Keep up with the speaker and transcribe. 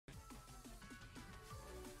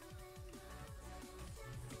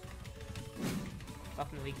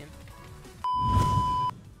the weekend.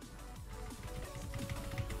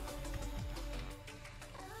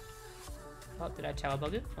 Oh, did I tower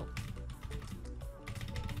bug it? Oh.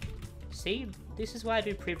 See? This is why I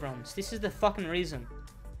do priv runs. This is the fucking reason.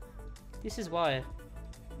 This is why.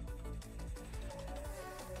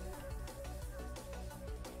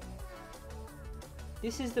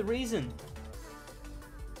 This is the reason.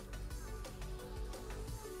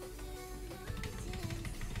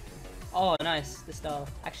 Oh, nice, the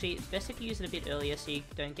staff. Actually, it's best if you use it a bit earlier so you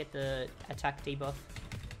don't get the attack debuff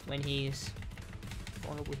when he's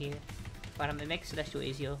vulnerable here. But it makes Celestial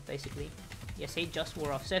easier, basically. Yeah, see, just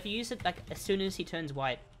wore off. So if you use it like as soon as he turns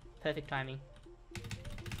white, perfect timing.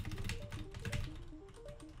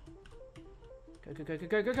 Go, go, go, go,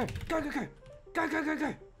 go, go, go, go, go, go, go, go, go,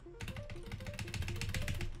 go.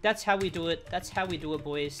 That's how we do it. That's how we do it,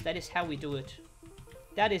 boys. That is how we do it.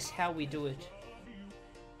 That is how we do it.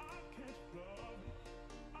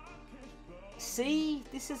 See?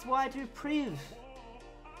 This is why I do priv.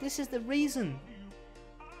 This is the reason.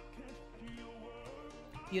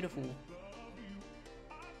 Beautiful.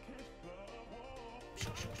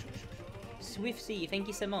 Swiftsy, thank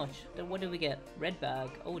you so much. Then what do we get? Red bag.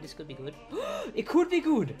 Oh, this could be good. It could be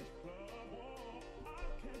good.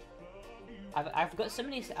 I've got so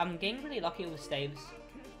many. I'm getting really lucky with staves.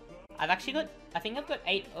 I've actually got. I think I've got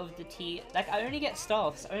 8 of the tier. Like I only get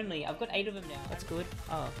staffs only. I've got 8 of them now. That's good.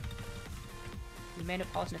 Oh, we made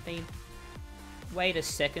it past the theme. Wait a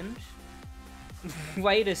second.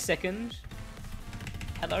 Wait a second.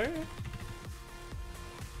 Hello.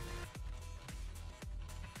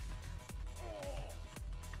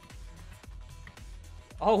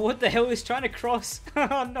 Oh, what the hell? He's trying to cross.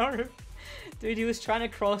 Oh no. Dude, he was trying to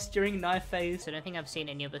cross during knife phase. I don't think I've seen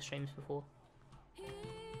any of the streams before.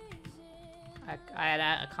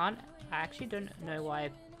 I can't. I actually don't know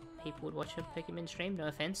why people would watch a Pokemon stream. No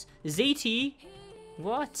offense. ZT?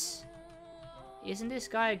 What? Isn't this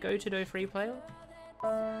guy a go-to-do free player?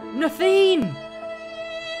 Nafeen!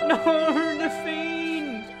 No,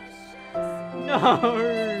 Nafeen! No!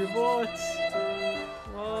 What?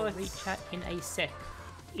 What? Rechat in a sec.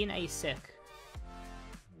 In a sec.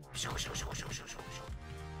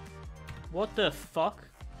 What the fuck?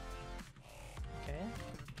 Okay.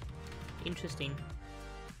 Interesting.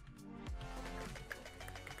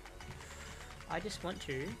 I just want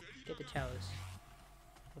to get the towers.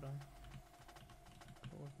 Hold on.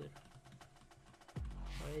 Oh, good.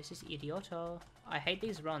 Where is this idiota? I hate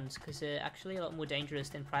these runs because they're actually a lot more dangerous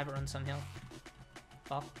than private runs somehow.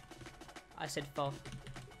 Fuck. I said fuck.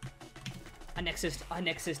 I nexused, I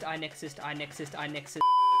nexused, I nexused, I nexused, I nexused.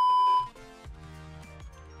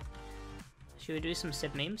 Should we do some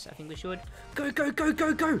Seb memes? I think we should. Go, go, go,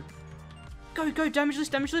 go, go! Go, go, damageless,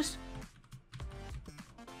 damageless!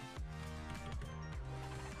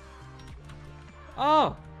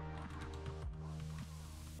 Oh!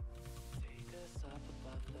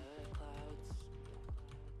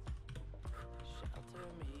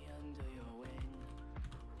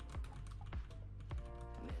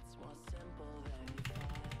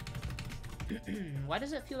 Why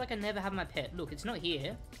does it feel like I never have my pet? Look, it's not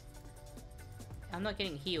here. I'm not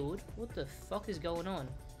getting healed. What the fuck is going on?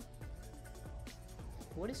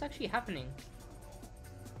 What is actually happening?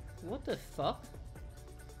 What the fuck?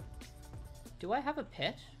 Do I have a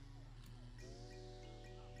pet?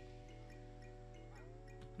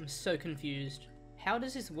 I'm so confused. How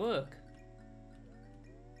does this work?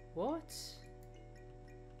 What?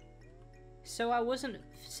 So I wasn't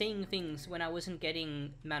seeing things when I wasn't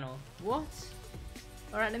getting mana. What?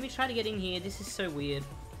 Alright, let me try to get in here. This is so weird.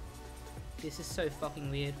 This is so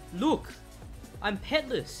fucking weird. Look! I'm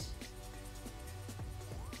petless!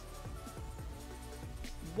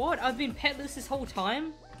 What? I've been petless this whole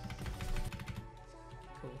time?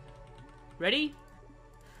 Cool. Ready?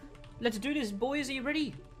 Let's do this, boys. Are you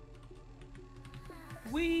ready?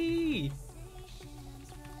 Whee!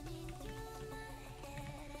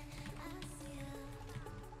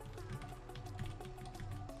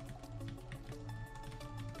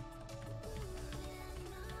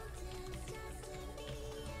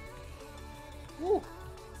 Woo!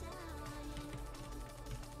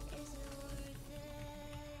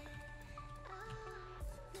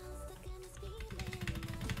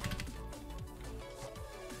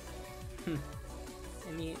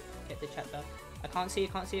 Let me get the chat back. I can't see,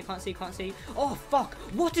 can't see, can't see, can't see. Oh fuck!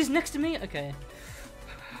 What is next to me? Okay.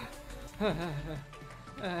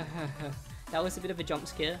 That was a bit of a jump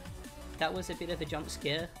scare. That was a bit of a jump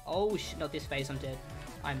scare. Oh shit, not this phase, I'm dead.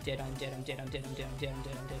 I'm dead, I'm dead, I'm dead, I'm dead, I'm dead, I'm dead, I'm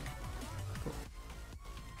dead, I'm dead. Cool.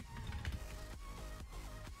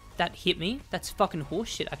 That hit me. That's fucking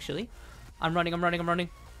horseshit, actually. I'm running, I'm running, I'm running.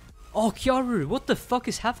 Oh, Kyaru, what the fuck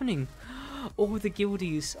is happening? All the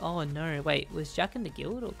guildies. Oh no, wait, was Jack in the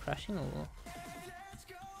guild or crashing or?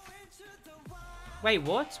 Wait,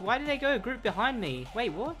 what? Why did they go a group behind me?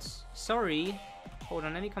 Wait, what? Sorry. Hold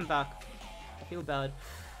on, let me come back. I feel bad.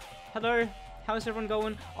 Hello, how's everyone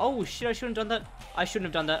going? Oh shit, I shouldn't have done that. I shouldn't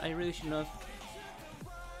have done that, I really shouldn't have.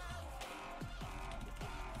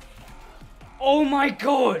 Oh my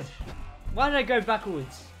god! Why did I go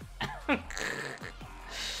backwards?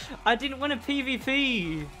 I didn't want a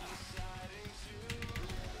PvP!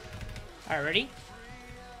 Alright, ready?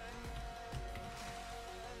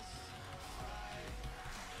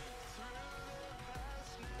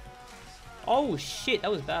 Oh shit,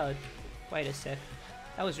 that was bad. Wait a sec.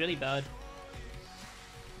 That was really bad.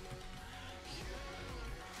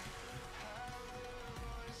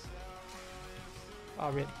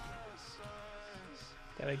 Oh, rip.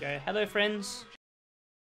 There we go. Hello, friends.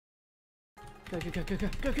 Go, go, go, go, go,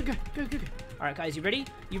 go, go, go, go, go, go. Alright, guys, you ready?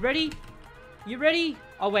 You ready? You ready?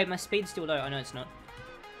 Oh, wait, my speed's still low. I know it's not.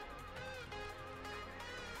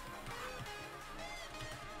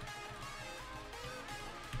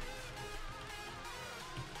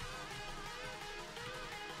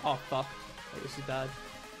 Oh, fuck. Wait, this is bad.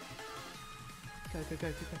 Go, go, go,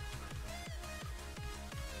 go, go.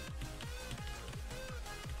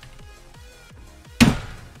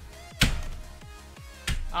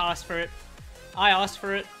 I asked for it. I asked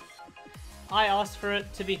for it. I asked for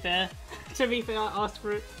it, to be fair. To be fair, I asked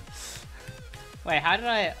for it. Wait, how did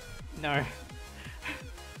I... No.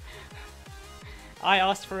 I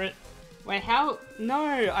asked for it. Wait, how...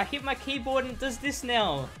 No, I hit my keyboard and it does this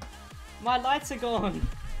now. My lights are gone.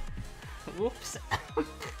 Whoops.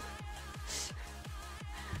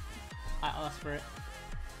 I asked for it.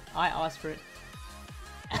 I asked for it.